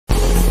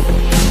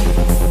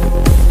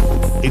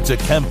It's a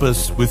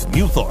campus with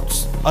new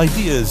thoughts,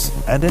 ideas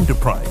and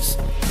enterprise.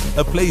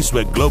 A place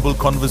where global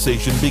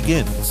conversation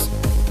begins.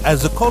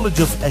 As a college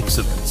of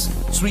excellence,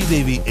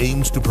 SHRIDEVI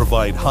aims to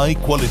provide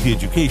high-quality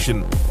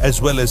education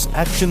as well as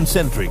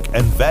action-centric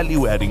and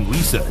value-adding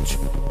research.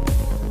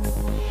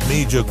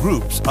 Major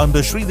groups under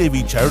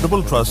SHRIDEVI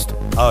Charitable Trust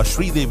are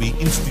SHRIDEVI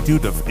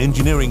Institute of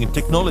Engineering and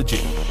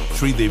Technology,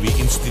 SHRIDEVI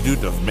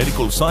Institute of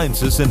Medical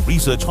Sciences and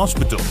Research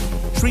Hospital,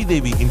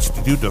 SHRIDEVI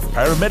Institute of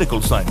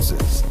Paramedical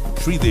Sciences,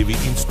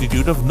 SHRIDEVI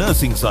Institute of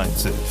Nursing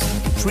Sciences,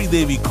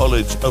 SHRIDEVI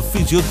College of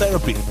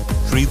Physiotherapy,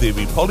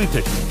 SHRIDEVI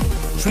Polytechnic,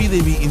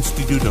 SHRIDEVI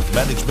Institute of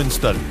Management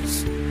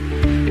Studies.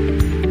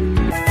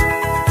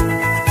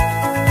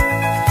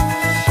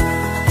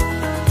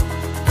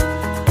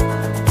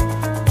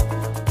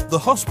 The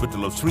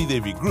hospital of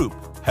SHRIDEVI Group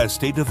has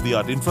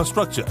state-of-the-art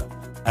infrastructure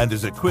and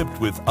is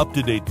equipped with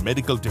up-to-date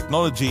medical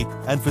technology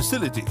and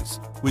facilities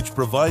which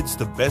provides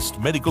the best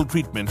medical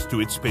treatment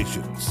to its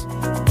patients.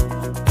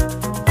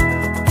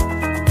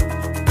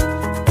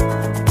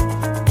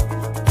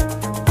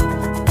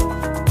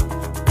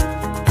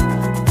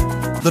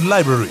 The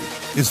library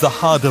is the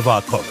heart of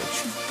our college.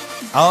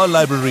 Our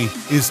library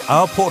is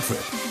our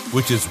portrait,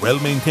 which is well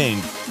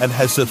maintained and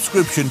has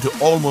subscription to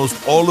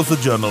almost all of the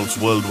journals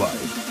worldwide.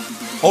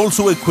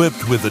 Also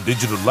equipped with a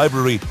digital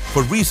library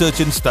for research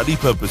and study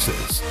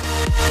purposes.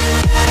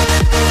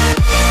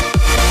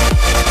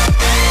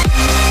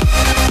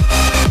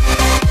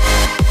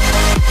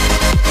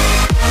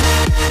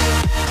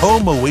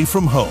 Home away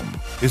from home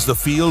is the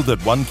feel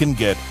that one can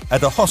get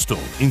at a hostel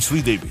in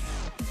SHRIDEVI.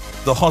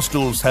 The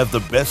hostels have the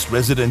best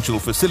residential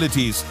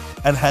facilities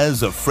and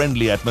has a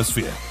friendly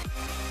atmosphere.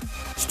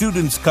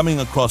 Students coming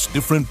across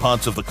different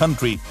parts of the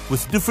country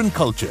with different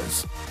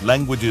cultures,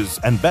 languages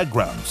and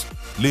backgrounds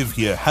live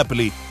here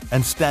happily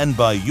and stand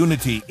by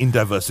unity in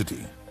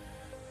diversity.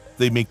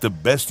 They make the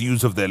best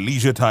use of their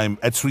leisure time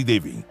at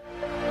SHRIDEVI.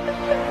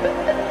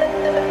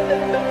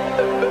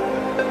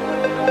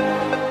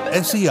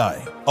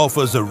 SEI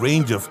offers a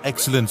range of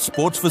excellent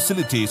sports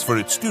facilities for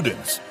its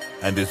students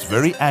and is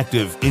very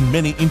active in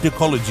many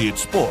intercollegiate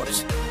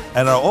sports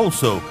and are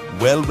also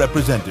well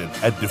represented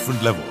at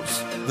different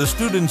levels. The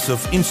students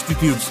of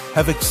institutes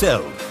have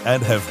excelled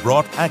and have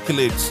brought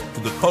accolades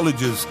to the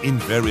colleges in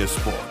various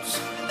sports.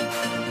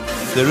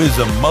 There is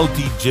a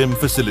multi-gym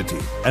facility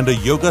and a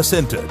yoga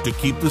center to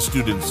keep the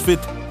students fit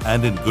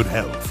and in good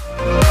health.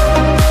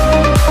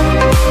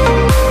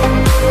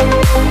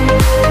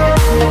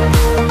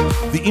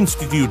 The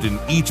institute in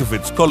each of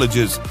its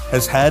colleges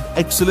has had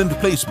excellent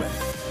placement.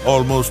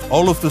 Almost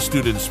all of the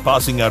students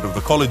passing out of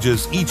the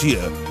colleges each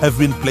year have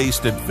been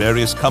placed at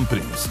various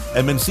companies,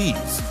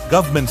 MNCs,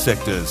 government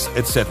sectors,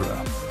 etc.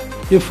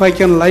 If I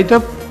can light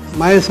up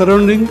my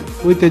surrounding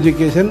with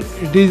education,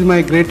 it is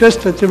my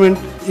greatest achievement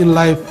in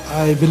life.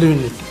 I believe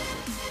in it.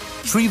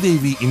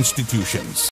 SHRIDEVI Institutions.